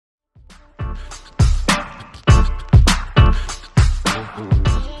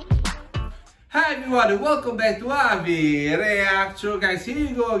everyone and welcome back to AYRILIK. Guys, here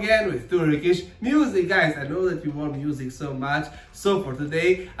you go again with Turkish music. Guys, I know that you want music so much, so for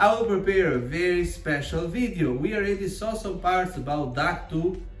today I will prepare a very special video. We already saw some parts about Duck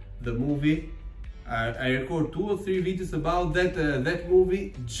 2, the movie. I record 2 or 3 videos about that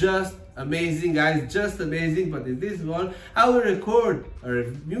movie. Just amazing, guys, just amazing. But in this one I will record a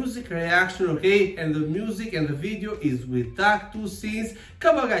music reaction, okay? And the music and the video is with Duck 2 scenes.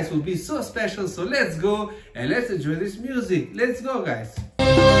 Come on, guys, it will be so special. So let's go and let's enjoy this music. Let's go, guys.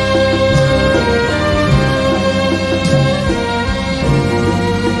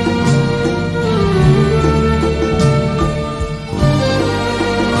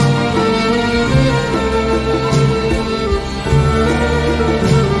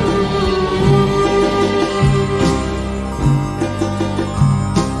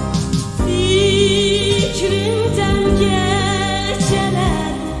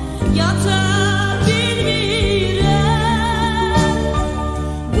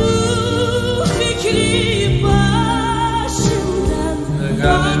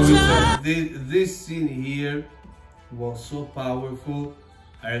 This scene here was so powerful.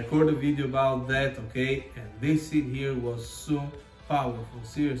 I recorded a video about that, okay? And this scene here was so powerful,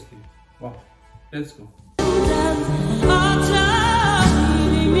 seriously. Wow, let's go.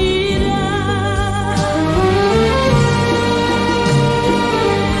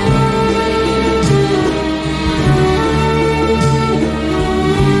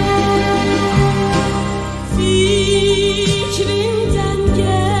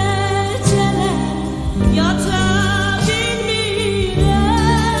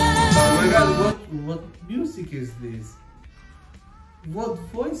 What music is this? What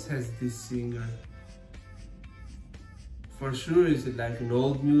voice has this singer? For sure, is it like an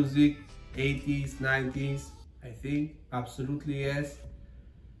old music, 80s, 90s? I think, absolutely yes.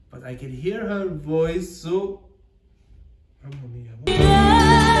 But I can hear her voice, so... Mamma mia.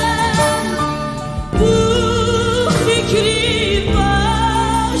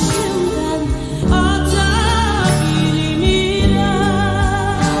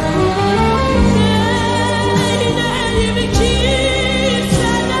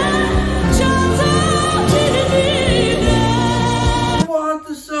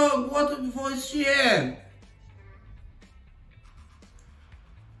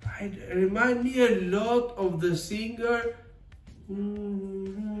 It reminds me a lot of the singer.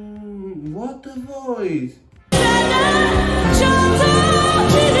 What a voice!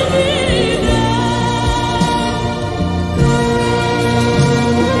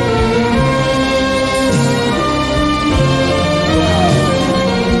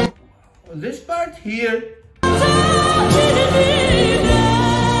 This part here.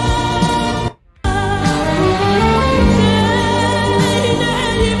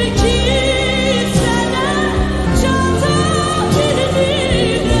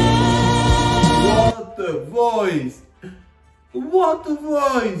 What a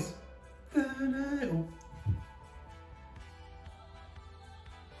voice!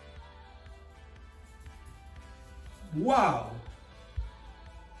 Wow!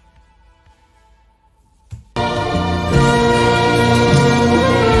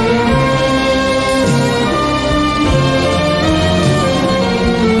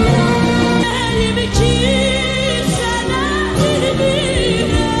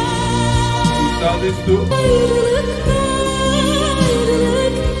 You saw this too?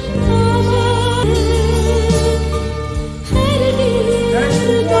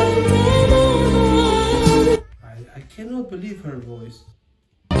 I cannot believe her voice.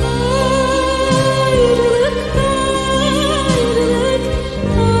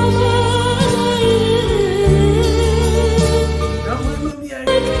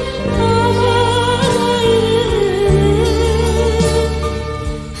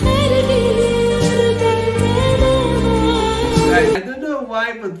 I don't know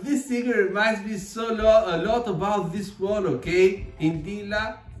why, but this singer reminds me a lot about this one, okay?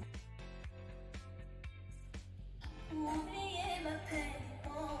 Indila.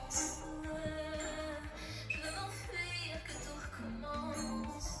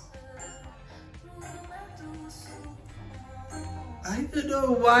 I don't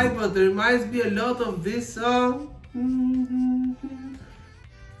know why, but it reminds me a lot of this song.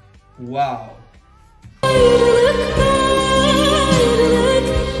 Wow.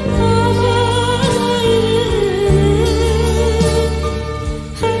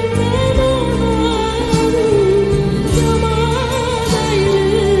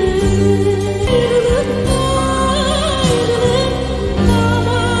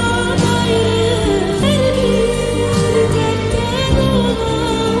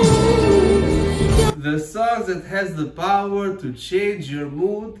 has the power to change your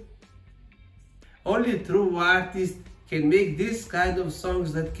mood. Only true artists can make this kind of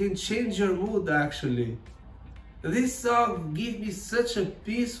songs that can change your mood actually. This song gives me such a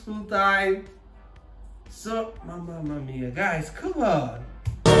peaceful time. So, mamma mia, guys, come on.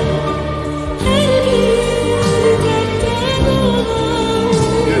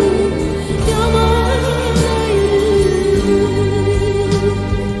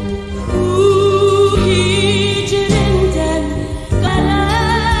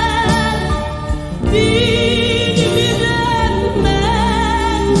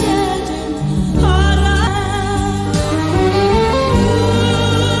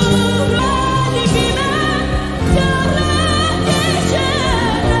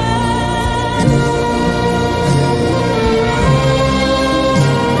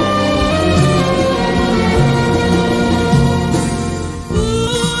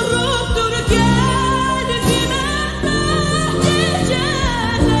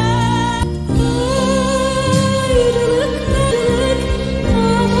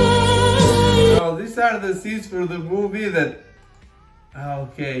 Are the scenes for the movie that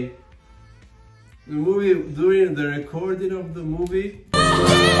okay, the movie, during the recording of the movie.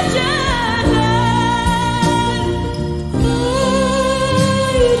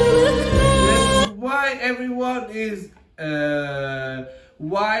 Why everyone is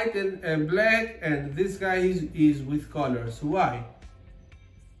white and black and this guy is with colors? Why?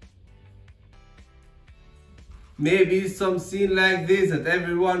 Maybe some scene like this that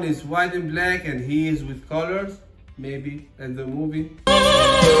everyone is white and black and he is with colors, maybe, in the movie.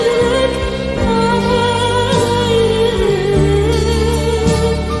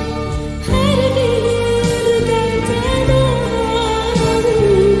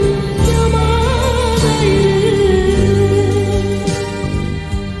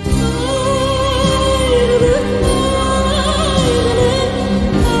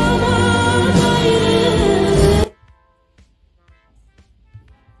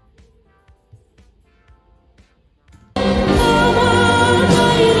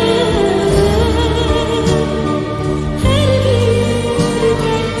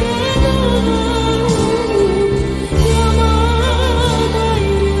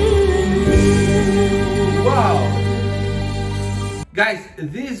 Guys,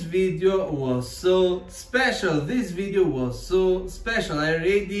 this video was so special. This video was so special. I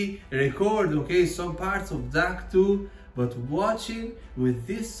already recorded, okay, some parts of Duck 2, but watching with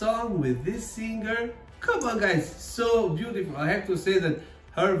this song, with this singer, come on guys, so beautiful. I have to say that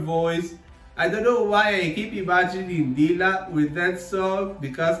her voice, I don't know why I keep imagining Indila with that song,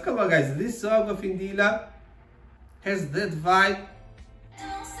 because come on guys, this song of Indila has that vibe.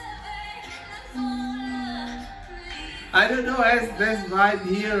 I don't know, has this vibe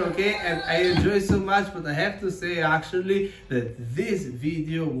here, okay, and I enjoy so much, but I have to say actually that this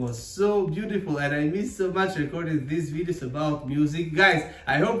video was so beautiful and I miss so much recording these videos about music. Guys,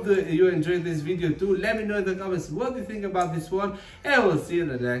 I hope that you enjoyed this video too. Let me know in the comments what you think about this one and we'll see you in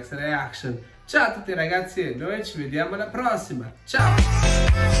the next reaction. Ciao a tutti ragazzi e noi ci vediamo alla prossima.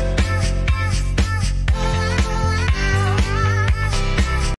 Ciao!